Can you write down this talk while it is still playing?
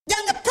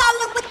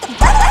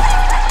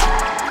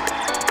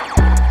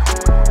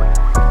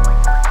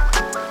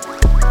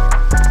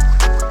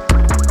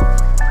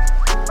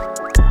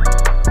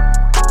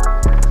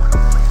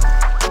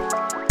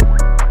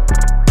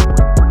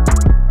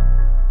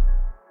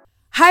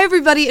Hi,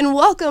 everybody, and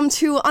welcome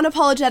to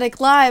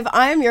Unapologetic Live.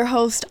 I'm your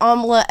host,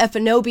 Amla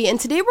Efanobi, and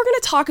today we're going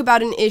to talk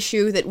about an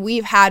issue that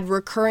we've had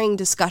recurring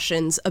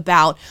discussions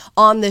about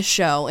on this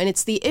show, and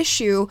it's the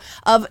issue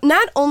of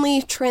not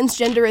only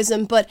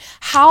transgenderism, but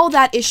how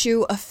that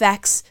issue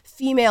affects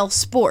female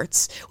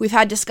sports. We've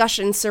had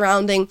discussions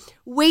surrounding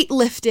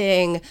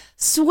weightlifting,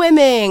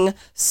 swimming,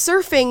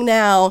 surfing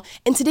now,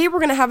 and today we're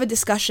going to have a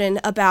discussion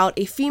about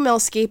a female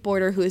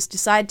skateboarder who has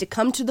decided to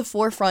come to the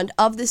forefront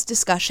of this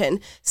discussion,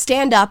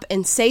 stand up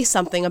and say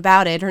something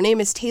about it. Her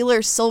name is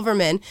Taylor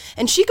Silverman,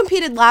 and she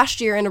competed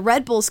last year in a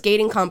Red Bull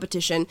skating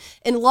competition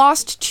and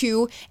lost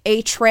to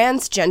a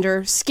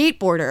transgender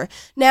skateboarder.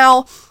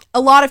 Now, a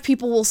lot of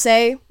people will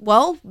say,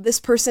 well, this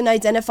person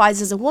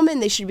identifies as a woman.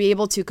 They should be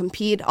able to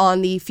compete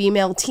on the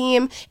female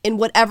team in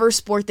whatever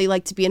sport they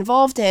like to be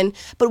involved in.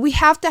 But we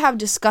have to have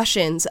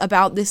discussions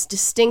about this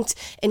distinct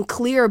and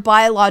clear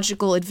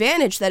biological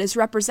advantage that is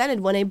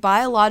represented when a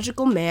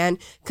biological man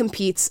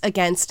competes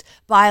against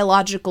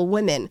biological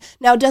women.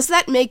 Now, does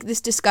that make this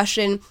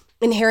discussion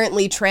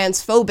inherently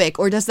transphobic,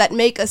 or does that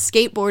make a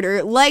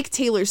skateboarder like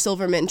Taylor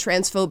Silverman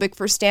transphobic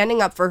for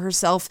standing up for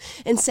herself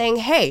and saying,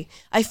 hey,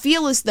 I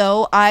feel as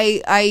though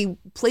I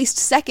placed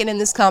second in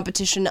this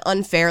competition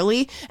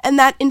unfairly, and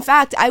that, in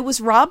fact, I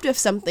was robbed of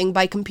something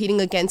by competing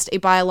against a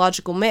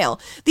biological male?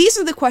 These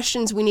are the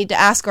questions we need to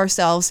ask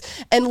ourselves,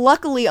 and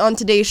luckily on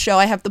today's show,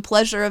 I have the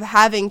pleasure of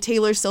having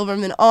Taylor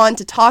Silverman on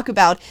to talk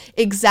about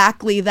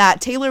exactly that.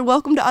 Taylor,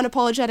 welcome to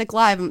Unapologetic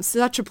Live. It's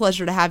such a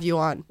pleasure to have you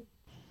on.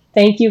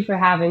 Thank you for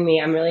having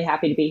me. I'm really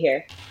happy to be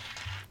here.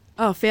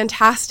 Oh,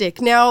 fantastic.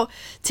 Now,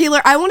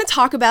 Taylor, I want to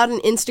talk about an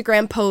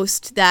Instagram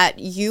post that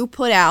you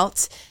put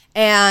out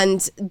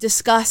and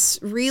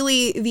discuss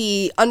really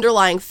the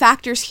underlying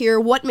factors here.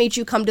 What made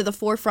you come to the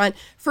forefront?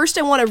 First,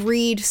 I want to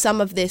read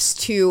some of this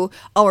to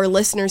our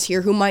listeners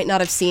here who might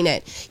not have seen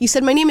it. You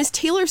said, my name is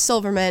Taylor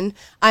Silverman.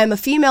 I am a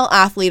female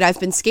athlete. I've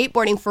been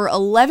skateboarding for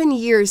 11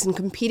 years and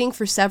competing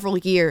for several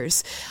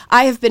years.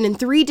 I have been in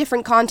 3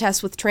 different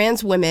contests with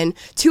trans women,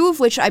 2 of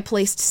which I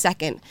placed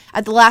second.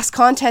 At the last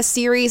contest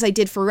series I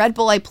did for Red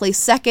Bull, I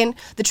placed second.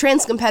 The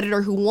trans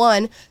competitor who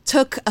won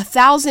took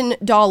 $1,000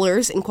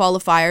 in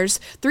qualifiers,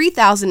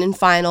 $3,000 in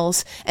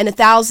finals, and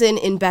 $1,000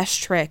 in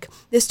best trick.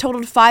 This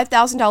totaled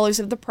 $5,000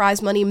 of the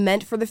prize money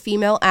meant for the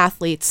female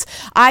athletes.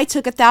 I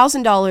took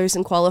 $1,000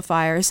 in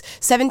qualifiers,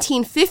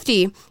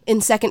 $1,750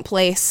 in second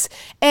place,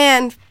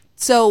 and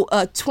so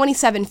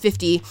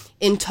 $2,750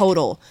 in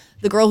total.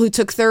 The girl who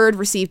took third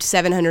received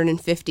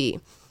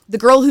 $750. The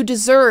girl who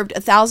deserved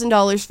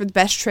 $1,000 for the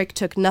best trick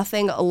took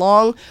nothing,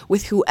 along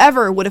with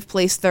whoever would have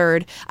placed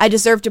third. I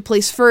deserved to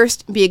place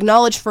first, be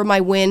acknowledged for my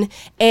win,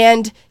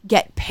 and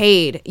get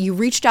paid. You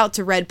reached out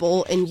to Red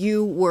Bull and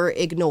you were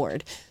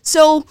ignored.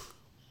 So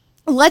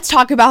let's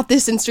talk about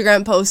this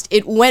Instagram post.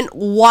 It went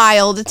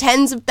wild.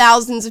 Tens of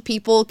thousands of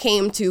people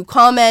came to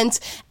comment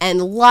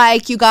and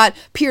like. You got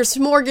Piers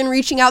Morgan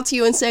reaching out to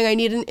you and saying, I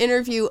need an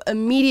interview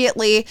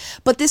immediately.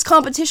 But this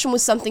competition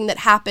was something that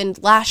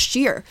happened last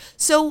year.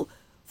 So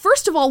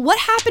first of all, what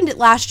happened at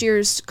last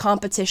year's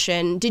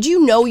competition? Did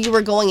you know you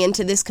were going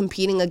into this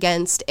competing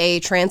against a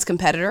trans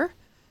competitor?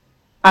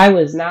 I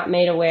was not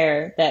made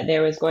aware that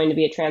there was going to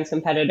be a trans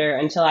competitor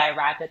until I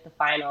arrived at the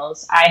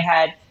finals. I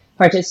had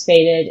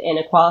participated in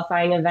a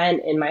qualifying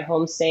event in my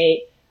home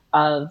state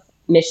of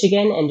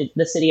Michigan and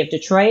the city of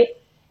Detroit.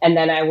 And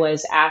then I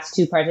was asked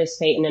to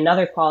participate in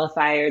another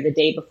qualifier the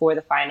day before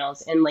the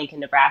finals in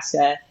Lincoln,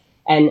 Nebraska.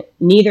 And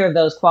neither of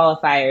those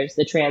qualifiers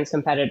the trans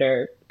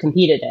competitor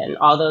competed in,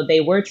 although they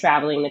were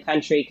traveling the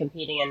country,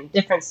 competing in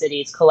different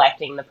cities,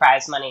 collecting the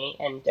prize money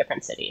in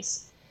different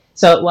cities.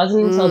 So it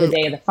wasn't until the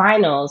day of the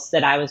finals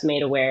that I was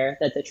made aware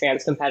that the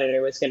trans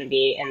competitor was going to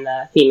be in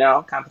the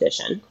female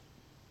competition.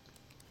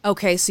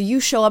 Okay, so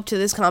you show up to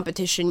this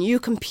competition, you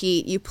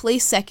compete, you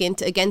place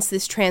second against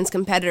this trans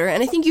competitor,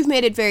 and I think you've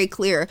made it very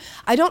clear.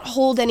 I don't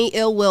hold any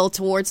ill will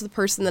towards the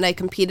person that I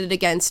competed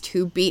against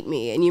who beat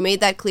me, and you made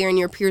that clear in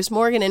your Piers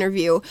Morgan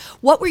interview.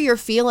 What were your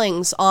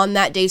feelings on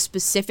that day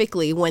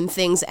specifically when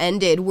things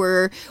ended?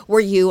 Were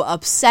you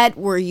upset?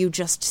 Were you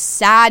just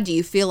sad? Do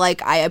you feel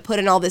like I put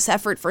in all this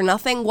effort for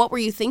nothing? What were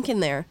you thinking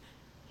there?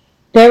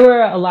 There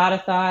were a lot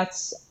of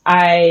thoughts.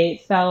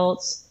 I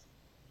felt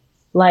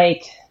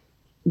like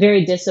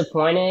very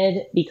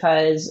disappointed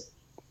because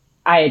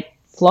I had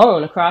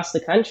flown across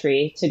the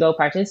country to go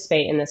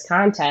participate in this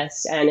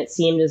contest, and it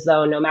seemed as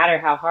though no matter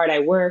how hard I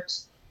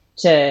worked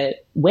to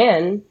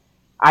win,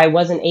 I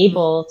wasn't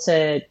able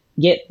to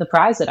get the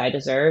prize that I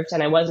deserved,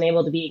 and I wasn't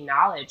able to be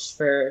acknowledged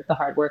for the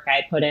hard work I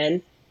had put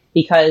in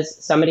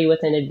because somebody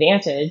with an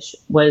advantage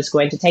was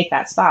going to take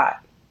that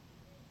spot.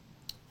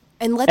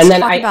 And let's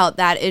talk about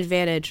that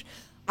advantage.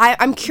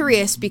 I'm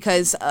curious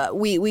because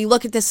we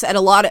look at this at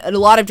a lot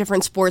of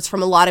different sports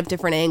from a lot of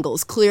different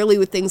angles. Clearly,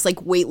 with things like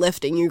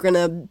weightlifting, you're going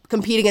to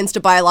compete against a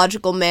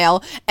biological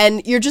male,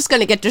 and you're just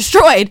going to get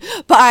destroyed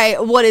by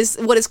what is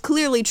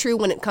clearly true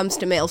when it comes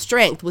to male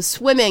strength. With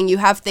swimming, you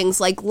have things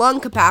like lung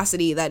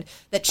capacity that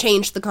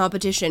change the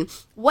competition.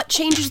 What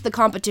changes the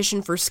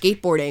competition for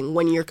skateboarding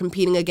when you're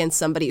competing against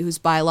somebody who's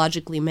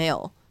biologically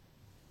male?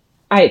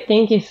 I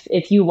think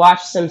if you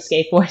watch some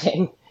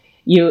skateboarding,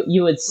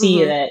 you would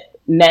see that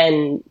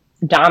men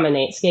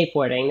dominate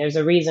skateboarding. There's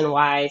a reason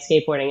why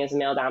skateboarding is a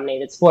male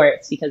dominated sport.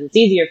 It's because it's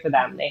easier for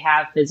them. They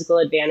have physical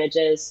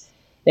advantages.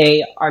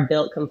 They are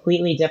built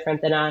completely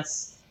different than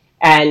us.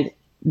 And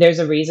there's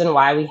a reason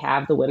why we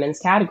have the women's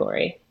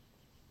category.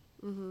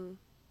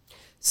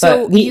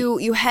 So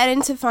you head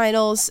into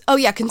finals. Oh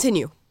yeah,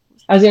 continue.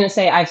 I was going to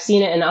say, I've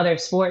seen it in other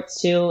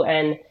sports too.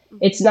 And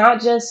it's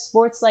not just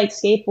sports like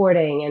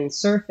skateboarding and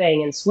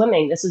surfing and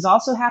swimming. This is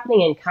also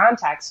happening in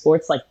contact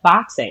sports like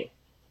boxing.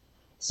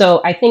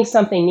 So I think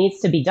something needs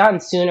to be done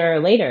sooner or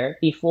later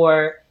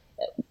before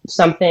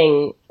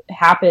something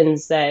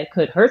happens that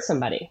could hurt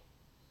somebody.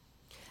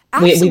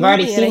 We've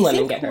already seen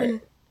women get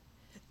hurt.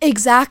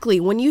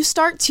 Exactly. When you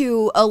start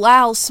to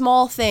allow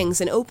small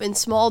things and open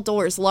small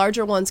doors,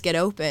 larger ones get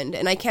opened.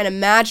 And I can't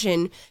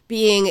imagine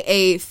being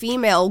a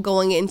female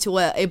going into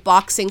a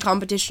boxing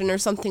competition or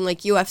something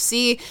like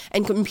UFC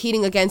and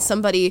competing against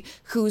somebody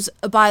who's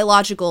a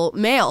biological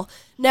male.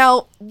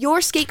 Now,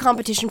 your skate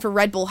competition for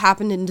Red Bull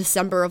happened in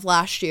December of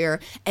last year,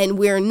 and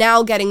we're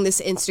now getting this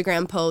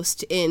Instagram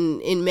post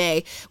in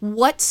May.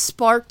 What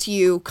sparked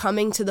you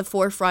coming to the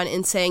forefront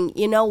and saying,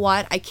 you know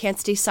what, I can't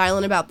stay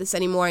silent about this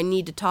anymore, I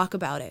need to talk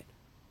about it?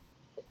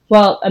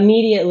 Well,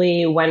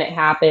 immediately when it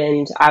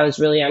happened, I was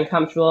really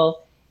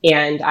uncomfortable,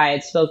 and I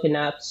had spoken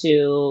up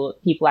to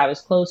people I was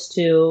close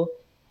to,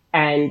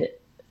 and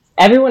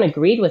everyone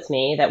agreed with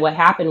me that what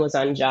happened was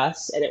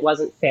unjust, and it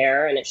wasn't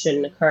fair, and it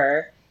shouldn't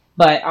occur.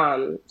 But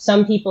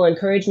some people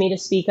encouraged me to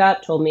speak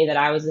up, told me that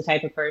I was the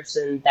type of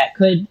person that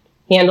could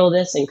handle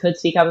this and could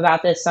speak up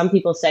about this. Some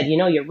people said, you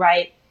know, you're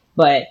right,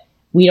 but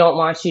we don't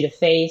want you to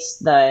face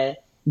the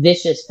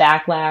vicious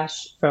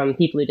backlash from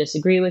people who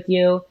disagree with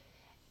you.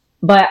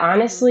 But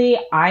honestly,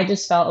 I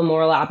just felt a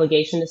moral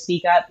obligation to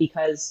speak up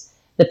because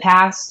the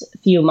past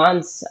few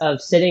months of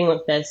sitting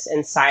with this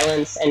in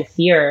silence and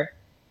fear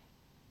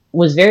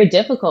was very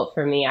difficult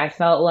for me. I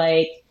felt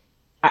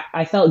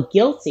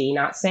guilty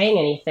not saying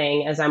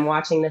anything as I'm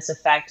watching this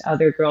affect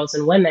other girls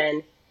and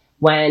women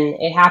when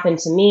it happened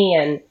to me.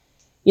 And,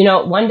 you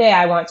know, one day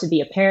I want to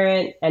be a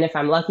parent. And if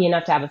I'm lucky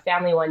enough to have a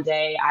family one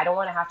day, I don't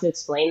want to have to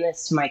explain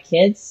this to my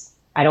kids.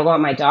 I don't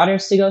want my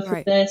daughters to go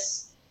through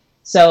this.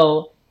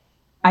 So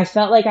I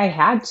felt like I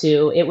had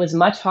to. It was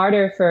much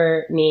harder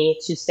for me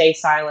to stay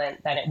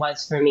silent than it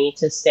was for me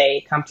to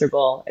stay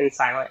comfortable and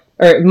silent,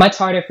 or much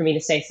harder for me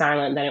to stay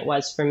silent than it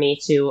was for me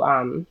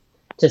to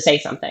say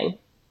something.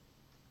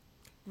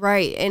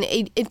 Right. And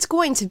it's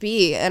going to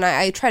be, and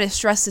I try to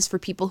stress this for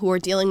people who are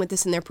dealing with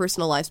this in their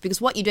personal lives,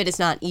 because what you did is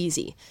not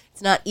easy.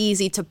 It's not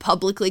easy to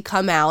publicly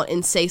come out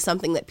and say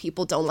something that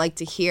people don't like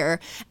to hear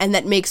and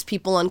that makes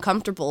people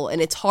uncomfortable.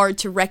 And it's hard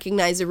to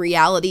recognize a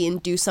reality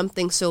and do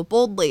something so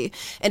boldly.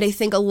 And I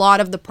think a lot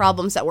of the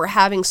problems that we're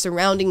having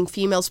surrounding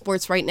female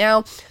sports right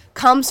now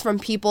comes from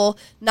people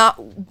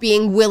not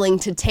being willing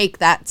to take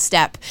that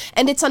step.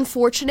 And it's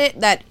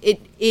unfortunate that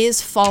it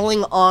is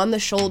falling on the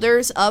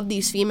shoulders of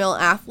these female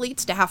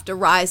athletes to have to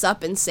rise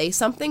up and say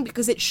something,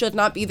 because it should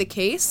not be the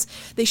case.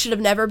 They should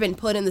have never been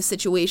put in the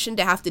situation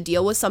to have to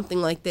deal with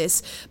something like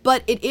this.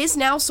 But it is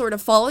now sort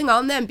of falling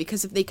on them,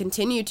 because if they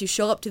continue to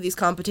show up to these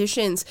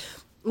competitions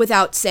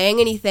without saying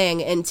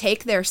anything and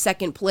take their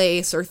second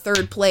place or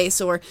third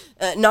place or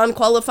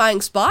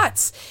non-qualifying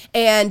spots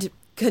and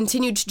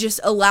continue to just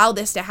allow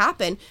this to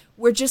happen,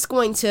 we're just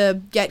going to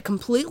get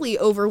completely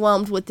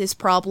overwhelmed with this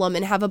problem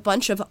and have a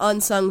bunch of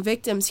unsung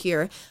victims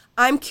here.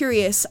 I'm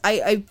curious.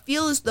 I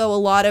feel as though a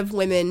lot of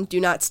women do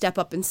not step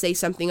up and say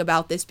something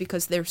about this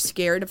because they're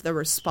scared of the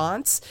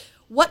response.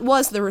 What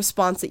was the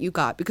response that you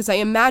got? Because I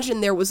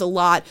imagine there was a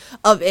lot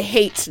of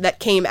hate that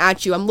came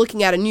at you. I'm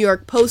looking at a New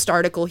York Post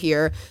article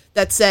here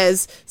that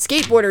says,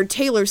 skateboarder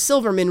Taylor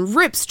Silverman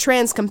rips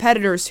trans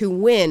competitors who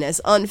win as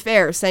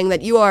unfair, saying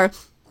that you are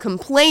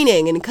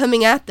complaining and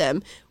coming at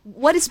them.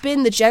 What has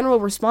been the general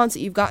response that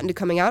you've gotten to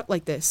coming out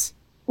like this?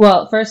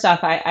 Well, first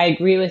off, I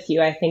agree with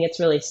you. I think it's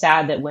really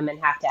sad that women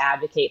have to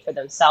advocate for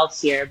themselves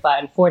here.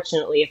 But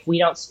unfortunately, if we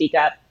don't speak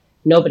up,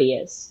 nobody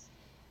is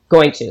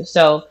going to.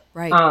 So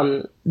right.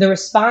 The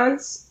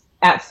response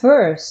at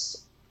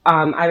first,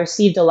 I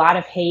received a lot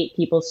of hate.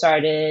 People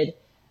started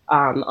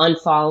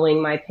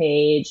unfollowing my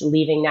page,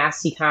 leaving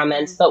nasty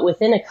comments. But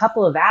within a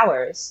couple of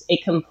hours,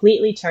 it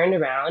completely turned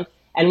around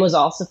and was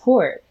all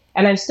support.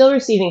 And I'm still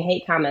receiving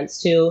hate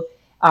comments too,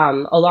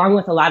 along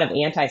with a lot of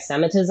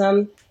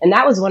anti-Semitism. And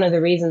that was one of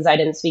the reasons I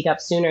didn't speak up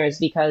sooner, is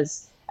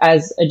because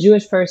as a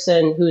Jewish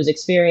person who's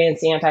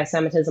experienced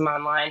anti-Semitism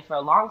online for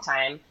a long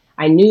time,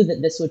 I knew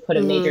that this would put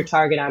a major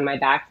target on my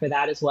back for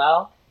that as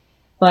well.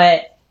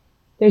 But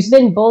there's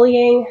been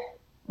bullying,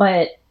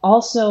 but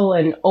also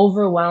an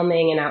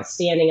overwhelming and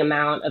outstanding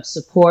amount of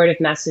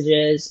supportive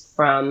messages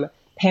from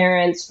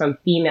parents, from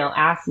female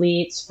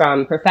athletes,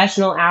 from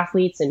professional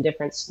athletes in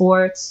different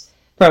sports,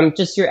 from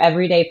just your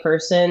everyday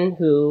person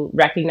who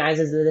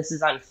recognizes that this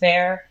is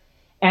unfair,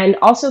 and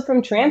also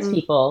from trans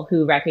people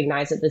who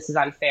recognize that this is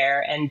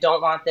unfair and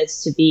don't want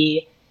this to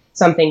be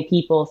something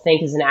people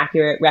think is an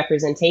accurate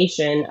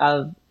representation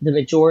of the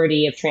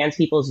majority of trans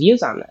people's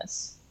views on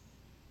this.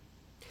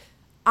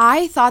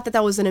 I thought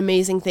that was an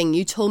amazing thing.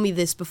 You told me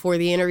this before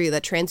the interview,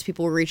 that trans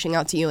people were reaching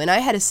out to you, and I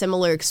had a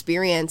similar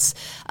experience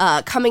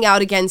coming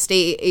out against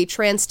a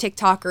trans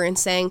TikToker and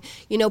saying,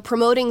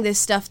 promoting this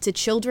stuff to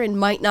children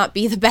might not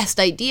be the best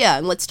idea,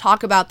 and let's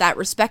talk about that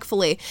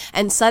respectfully.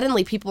 And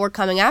suddenly people were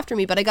coming after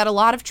me, but I got a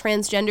lot of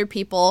transgender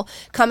people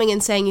coming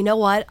and saying, you know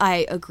what,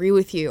 I agree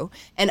with you,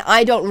 and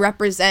I don't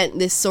represent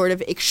this sort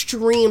of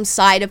extreme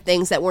side of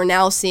things that we're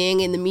now seeing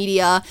in the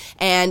media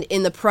and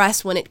in the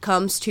press when it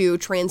comes to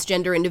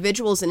transgender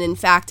individuals. And in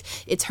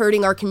fact, it's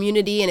hurting our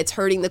community and it's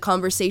hurting the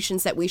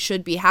conversations that we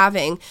should be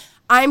having.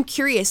 I'm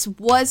curious,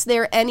 was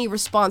there any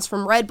response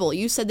from Red Bull?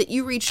 You said that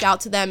you reached out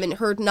to them and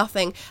heard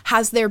nothing.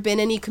 Has there been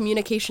any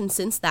communication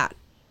since that?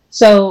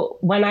 So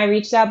when I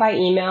reached out by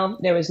email,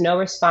 there was no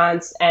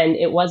response. And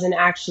it wasn't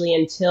actually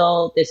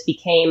until this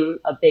became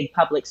a big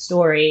public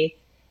story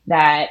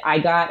that I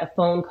got a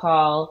phone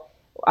call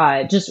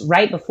just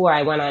right before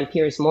I went on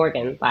Piers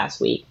Morgan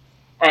last week.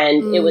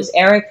 And it was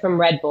Eric from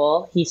Red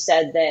Bull. He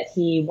said that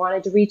he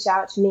wanted to reach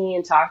out to me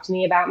and talk to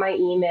me about my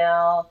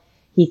email.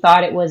 He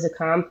thought it was a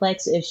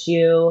complex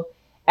issue.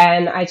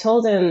 And I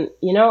told him,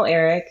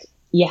 Eric,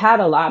 you had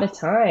a lot of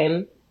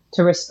time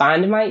to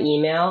respond to my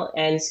email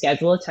and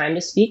schedule a time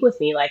to speak with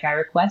me like I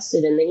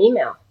requested in the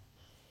email.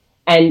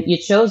 And you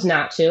chose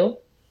not to.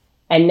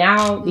 And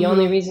now the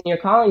only reason you're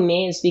calling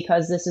me is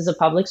because this is a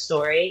public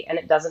story and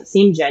it doesn't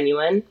seem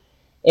genuine.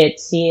 It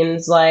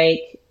seems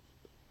like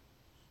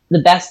the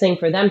best thing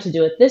for them to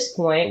do at this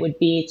point would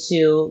be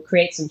to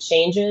create some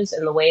changes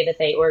in the way that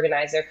they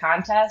organize their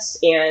contests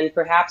and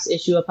perhaps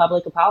issue a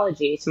public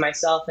apology to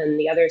myself and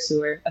the others who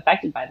were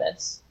affected by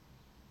this.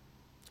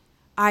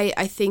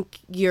 I think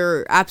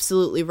you're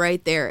absolutely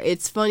right there.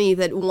 It's funny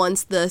that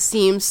once the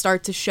seams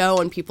start to show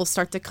and people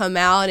start to come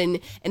out and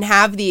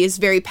have these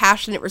very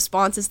passionate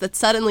responses, that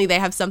suddenly they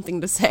have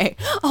something to say.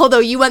 Although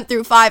you went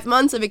through 5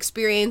 months of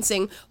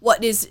experiencing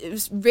what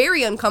is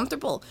very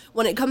uncomfortable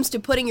when it comes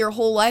to putting your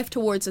whole life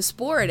towards a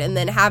sport and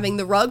then having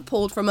the rug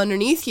pulled from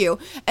underneath you,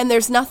 and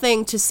there's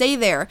nothing to say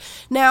there.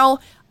 Now,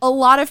 a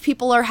lot of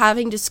people are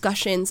having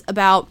discussions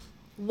about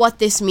what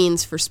this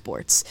means for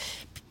sports.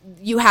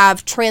 You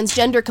have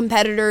transgender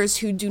competitors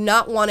who do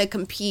not want to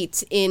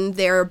compete in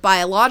their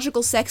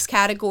biological sex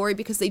category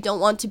because they don't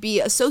want to be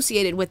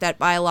associated with that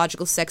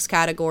biological sex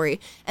category.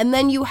 And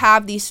then you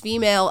have these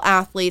female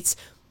athletes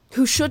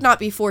who should not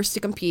be forced to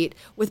compete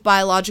with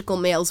biological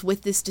males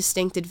with this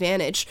distinct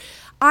advantage.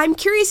 I'm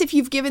curious if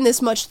you've given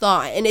this much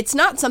thought, and it's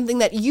not something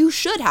that you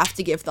should have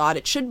to give thought.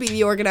 It should be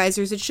the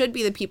organizers, it should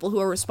be the people who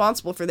are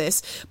responsible for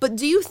this. But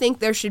do you think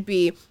there should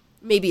be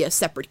maybe a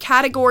separate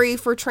category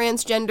for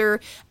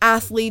transgender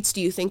athletes?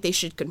 Do you think they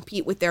should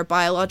compete with their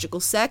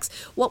biological sex?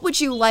 What would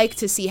you like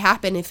to see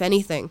happen, if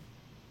anything?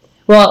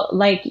 Well,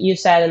 like you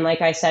said, and like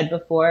I said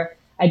before,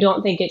 I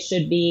don't think it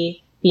should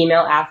be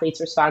female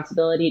athletes'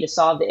 responsibility to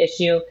solve the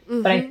issue.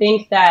 But I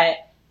think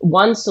that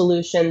one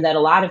solution that a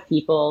lot of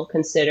people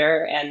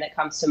consider and that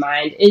comes to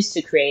mind is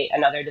to create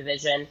another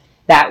division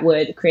that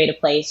would create a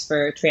place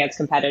for trans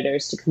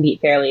competitors to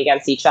compete fairly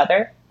against each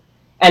other.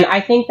 And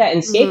I think that in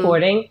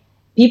skateboarding,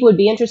 people would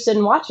be interested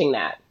in watching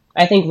that.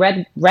 I think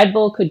Red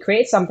Bull could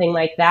create something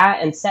like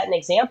that and set an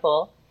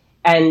example,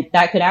 and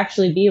that could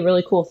actually be a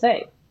really cool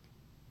thing.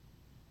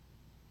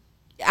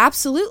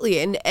 Absolutely.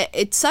 And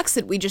it sucks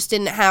that we just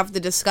didn't have the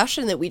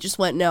discussion, that we just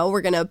went, no,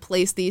 we're going to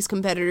place these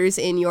competitors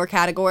in your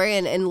category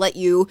and let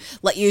you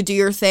do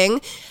your thing.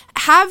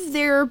 Have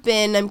there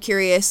been, I'm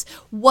curious,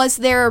 was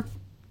there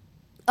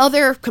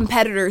other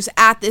competitors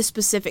at this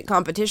specific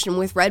competition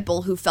with Red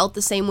Bull who felt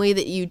the same way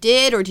that you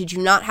did, or did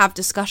you not have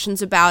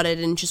discussions about it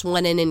and just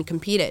went in and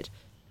competed?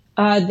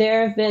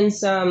 There have been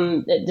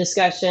some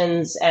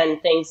discussions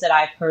and things that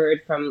I've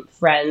heard from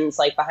friends,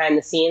 like behind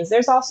the scenes.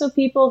 There's also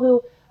people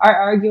who are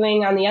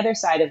arguing on the other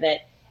side of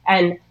it.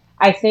 And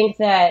I think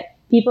that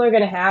people are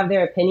going to have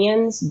their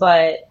opinions,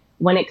 but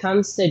when it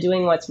comes to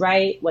doing what's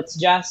right, what's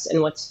just,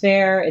 and what's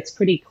fair, it's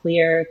pretty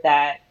clear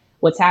that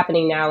what's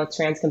happening now with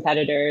trans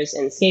competitors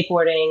in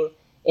skateboarding,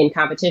 in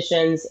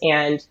competitions,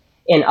 and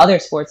in other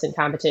sports and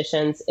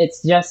competitions,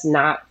 it's just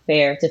not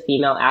fair to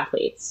female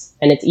athletes.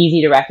 And it's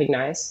easy to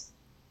recognize.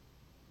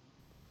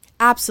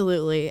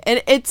 Absolutely.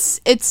 And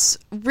it's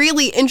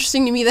really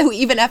interesting to me that we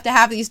even have to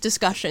have these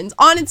discussions.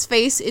 On its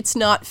face, it's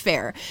not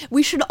fair.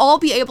 We should all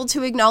be able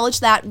to acknowledge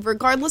that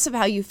regardless of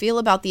how you feel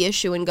about the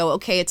issue and go,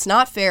 okay, it's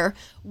not fair.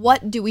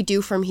 What do we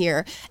do from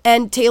here?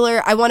 And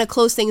Taylor, I want to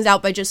close things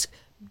out by just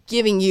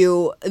giving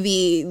you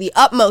the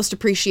utmost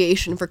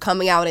appreciation for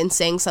coming out and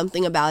saying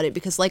something about it,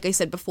 because like I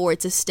said before,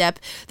 it's a step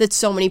that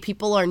so many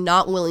people are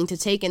not willing to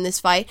take in this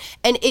fight,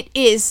 and it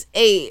is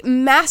a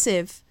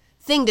massive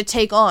thing to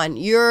take on.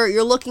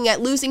 You're looking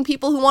at losing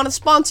people who want to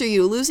sponsor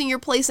you, losing your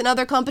place in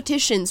other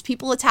competitions,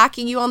 people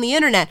attacking you on the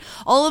internet,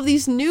 all of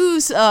these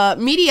news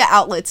media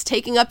outlets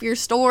taking up your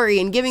story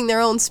and giving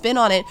their own spin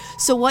on it.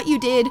 So what you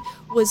did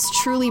was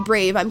truly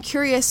brave. I'm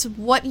curious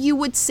what you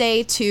would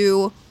say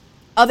to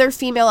other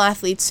female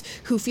athletes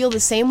who feel the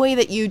same way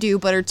that you do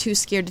but are too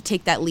scared to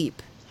take that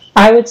leap?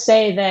 I would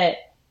say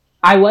that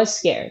I was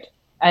scared.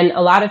 And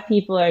a lot of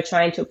people are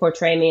trying to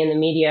portray me in the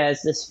media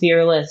as this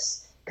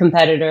fearless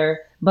competitor,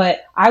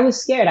 but I was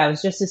scared. I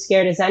was just as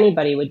scared as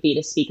anybody would be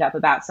to speak up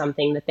about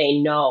something that they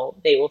know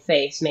they will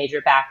face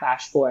major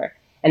backlash for,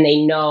 and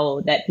they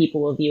know that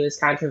people will view as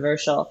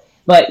controversial.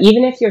 But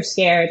even if you're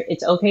scared,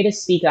 it's okay to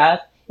speak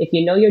up. If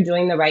you know you're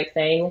doing the right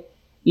thing,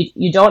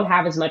 you don't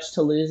have as much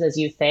to lose as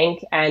you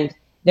think. And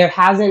there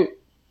hasn't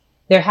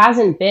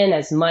been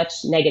as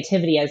much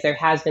negativity as there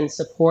has been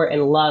support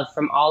and love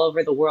from all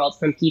over the world,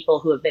 from people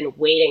who have been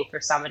waiting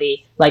for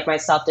somebody like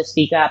myself to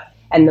speak up.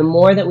 And the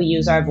more that we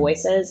use our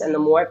voices and the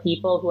more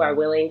people who are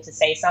willing to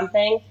say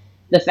something,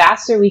 the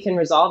faster we can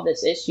resolve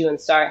this issue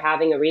and start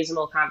having a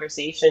reasonable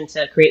conversation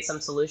to create some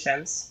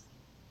solutions.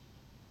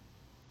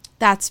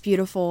 That's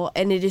beautiful,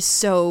 and it is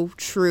so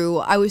true.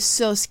 I was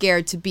so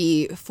scared to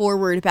be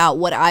forward about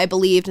what I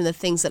believed and the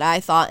things that I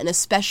thought, and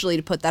especially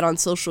to put that on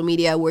social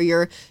media where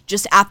you're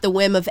just at the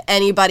whim of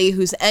anybody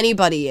who's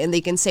anybody and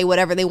they can say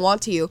whatever they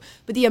want to you.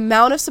 But the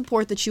amount of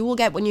support that you will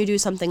get when you do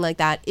something like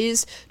that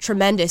is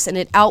tremendous, and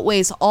it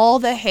outweighs all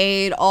the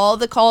hate, all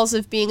the calls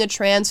of being a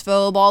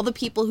transphobe, all the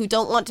people who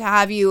don't want to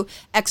have you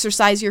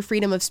exercise your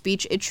freedom of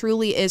speech. It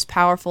truly is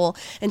powerful.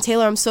 And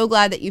Taylor, I'm so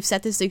glad that you've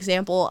set this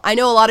example. I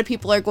know a lot of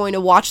people are going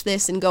to watch this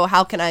and go,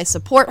 how can I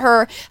support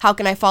her? How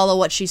can I follow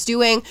what she's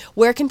doing?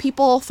 Where can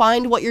people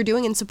find what you're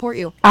doing and support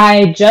you?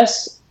 I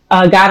just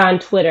got on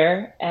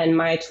Twitter, and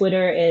my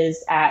Twitter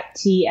is at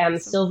TM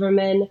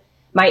Silverman.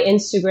 My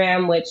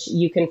Instagram, which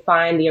you can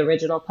find the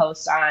original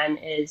post on,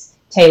 is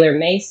Taylor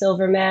May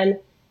Silverman.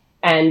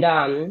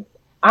 And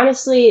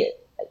honestly,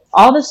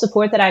 all the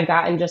support that I've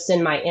gotten just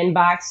in my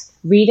inbox,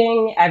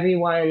 reading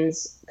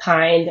everyone's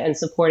kind and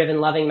supportive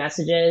and loving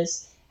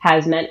messages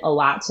has meant a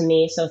lot to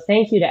me. So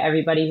thank you to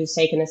everybody who's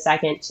taken a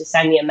second to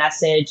send me a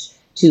message,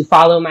 to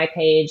follow my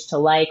page, to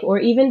like, or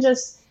even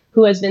just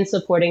who has been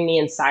supporting me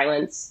in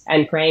silence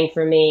and praying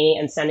for me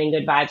and sending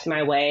good vibes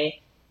my way.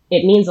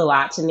 It means a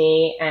lot to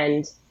me,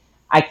 and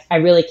I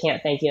really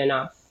can't thank you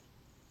enough.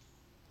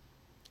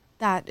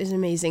 That is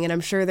amazing, and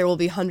I'm sure there will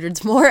be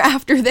hundreds more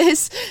after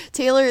this.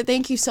 Taylor,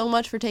 thank you so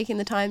much for taking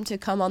the time to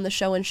come on the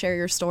show and share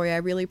your story. I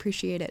really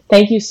appreciate it.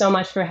 Thank you so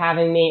much for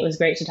having me. It was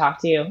great to talk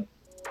to you.